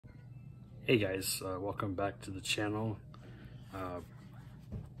Hey guys, welcome back to the channel.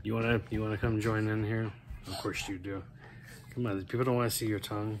 You wanna come join in here? Of course you do. Come on, people don't want to see your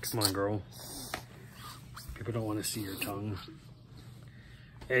tongue. Come on, girl. People don't want to see your tongue.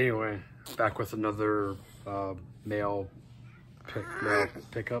 Anyway, back with another mail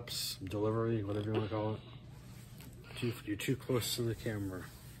pickups, delivery, whatever you want to call it. You're too close to the camera.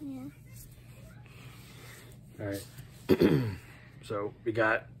 Yeah. All right. So we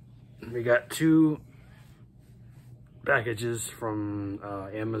got two packages from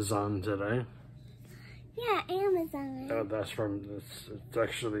Amazon today. Yeah, Amazon. It's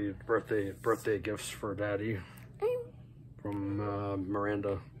actually birthday gifts for Daddy from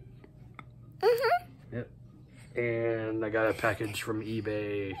Miranda. Yep. And I got a package from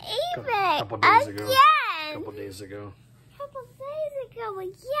eBay. A couple days ago.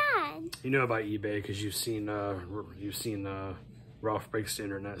 Again. You know about eBay because you've seen Ralph Breaks the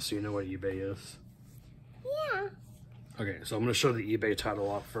Internet, so you know what eBay is. Yeah. Okay, so I'm going to show the eBay title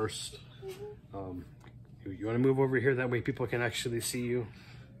off first. You want to move over here? That way people can actually see you.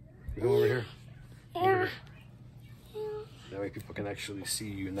 You go over here. Yeah. That way people can actually see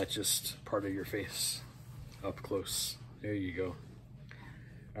you, and not just part of your face up close. There you go.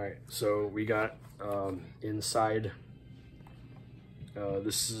 All right, so we got inside.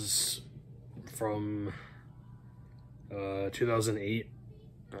 This is from 2008.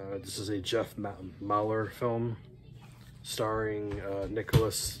 This is a Jeff Mahler film starring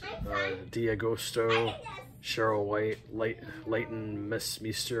Nicholas D'Agosto, Cheryl White, Leighton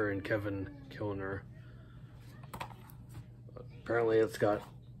Meester, and Kevin Kilner. Apparently it's got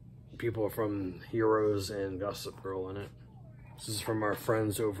people from Heroes and Gossip Girl in it. This is from our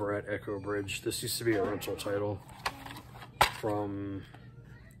friends over at Echo Bridge. This used to be a rental title from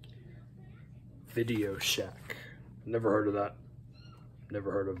Video Shack. Never heard of that.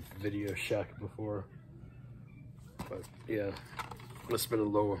 Never heard of Video Shack before. But yeah, must have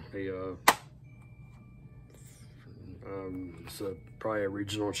been it's probably a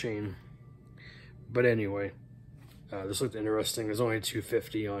regional chain. But anyway, this looked interesting. There's only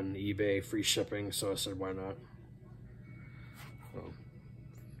 $2.50 on eBay, free shipping, so I said, why not?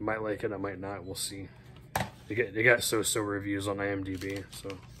 Might like it, I might not. We'll see. They got so-so reviews on IMDb, so.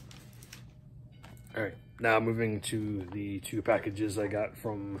 All right, now moving to the two packages I got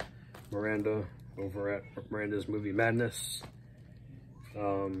from Miranda over at Miranda's Movie Madness.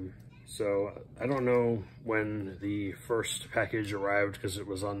 So I don't know when the first package arrived because it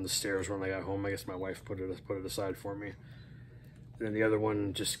was on the stairs when I got home. I guess my wife put it aside for me. And then the other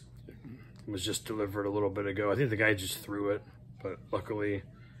one was just delivered a little bit ago. I think the guy just threw it, but luckily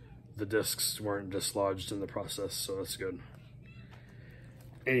the discs weren't dislodged in the process, so that's good.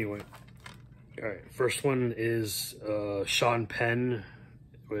 Anyway, all right, first one is Sean Penn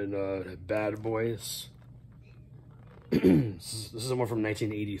with Bad Boys. This is the one from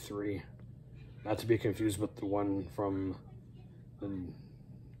 1983, not to be confused with the one from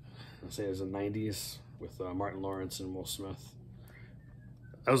I'll say it was the 90s with Martin Lawrence and Will Smith.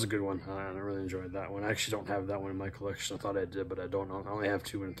 That was a good one. I really enjoyed that one. I actually don't have that one in my collection. I thought I did, but I don't know. I only have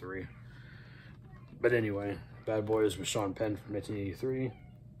 2 and 3. But anyway, Bad Boys with Sean Penn from 1983,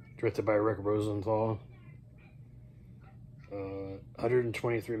 directed by Rick Rosenthal.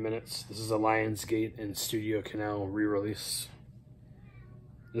 123 minutes. This is a Lionsgate and Studio Canal re-release.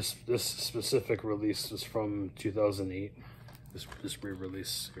 This specific release was from 2008. This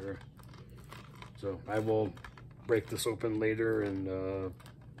re-release here. So I will break this open later, and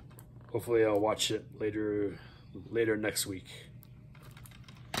hopefully I'll watch it later next week.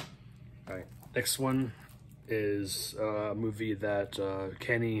 All right, next one is a movie that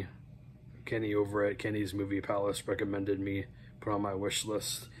Kenny over at Kenny's Movie Palace recommended me put on my wish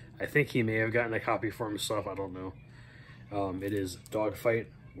list. I think he may have gotten a copy for himself. I don't know. It is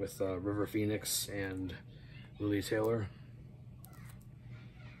Dogfight with River Phoenix and Lily Taylor.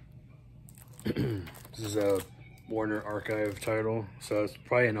 This is a Warner Archive title, so it's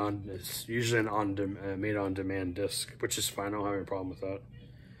probably it's usually an made on demand disc, which is fine. I don't have any problem with that.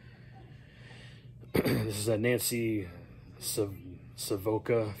 This is a Nancy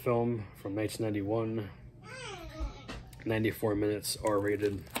Savoca film from 1991. 94 minutes,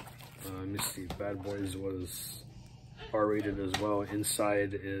 R-rated. Let me see, Bad Boys was R-rated as well.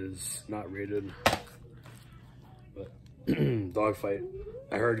 Inside is not rated. But Dogfight,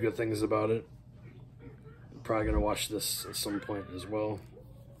 I heard good things about it. I'm probably gonna watch this at some point as well.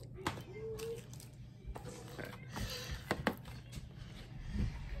 Right.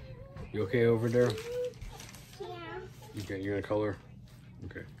 You okay over there? Yeah. Okay, you're gonna color?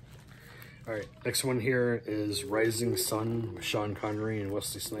 Okay. All right, next one here is Rising Sun with Sean Connery and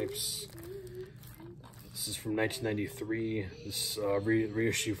Wesley Snipes. This is from 1993. This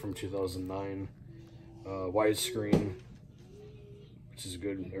reissue from 2009. Widescreen, which is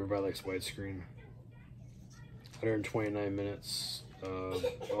good. Everybody likes widescreen. 129 minutes.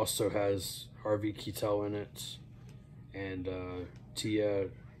 Also has Harvey Keitel in it, and Tia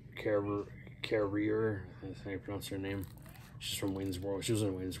Carrier, that's how you pronounce her name. She's from Wayne's World. She was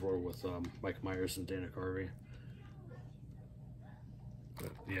in Wayne's World with Mike Myers and Dana Carvey. But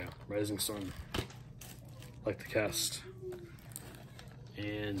yeah, Rising Sun. Like the cast.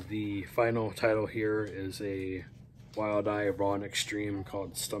 And the final title here is a Wild Eye Raw and Extreme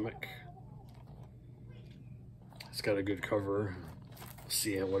called Stomach. It's got a good cover. Let's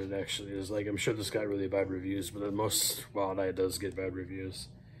see what it actually is like. I'm sure this got really bad reviews, but most Wild Eye does get bad reviews.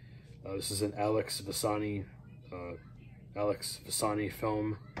 This is an Alex Visani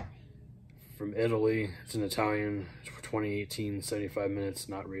film from Italy. It's an Italian, 2018, 75 minutes,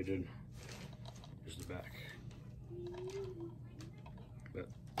 not rated. Here's the back. But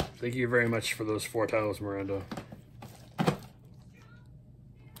thank you very much for those 4 titles, Miranda. Oh,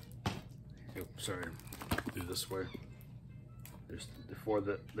 sorry, do this way. There's the 4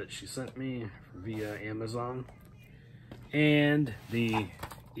 that she sent me via Amazon, and the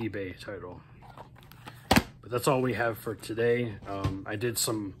eBay title. But that's all we have for today. I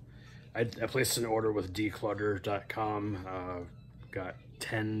placed an order with declutter.com. Got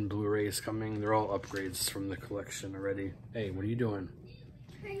 10 Blu-rays coming. They're all upgrades from the collection already. Hey, what are you doing?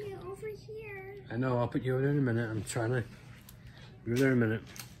 Trying over here. I know, I'll put you in a minute. I'm trying to be there in a minute.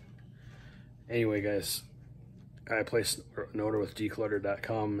 Anyway, guys, I placed an order with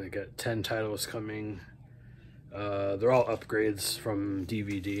declutter.com. I got 10 titles coming. They're all upgrades from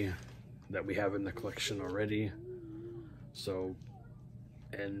DVD that we have in the collection already. So,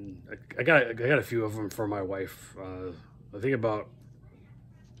 and I got a few of them for my wife. I think about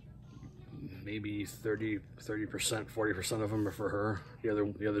maybe 30%, 40% of them are for her.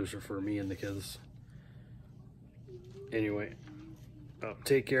 The others are for me and the kids. Anyway,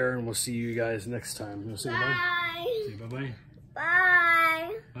 take care, and we'll see you guys next time. You want to say goodbye? Bye. Say bye-bye.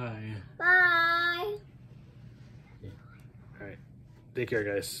 Bye. Bye. Bye. All right. Take care,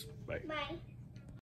 guys. Bye. Bye.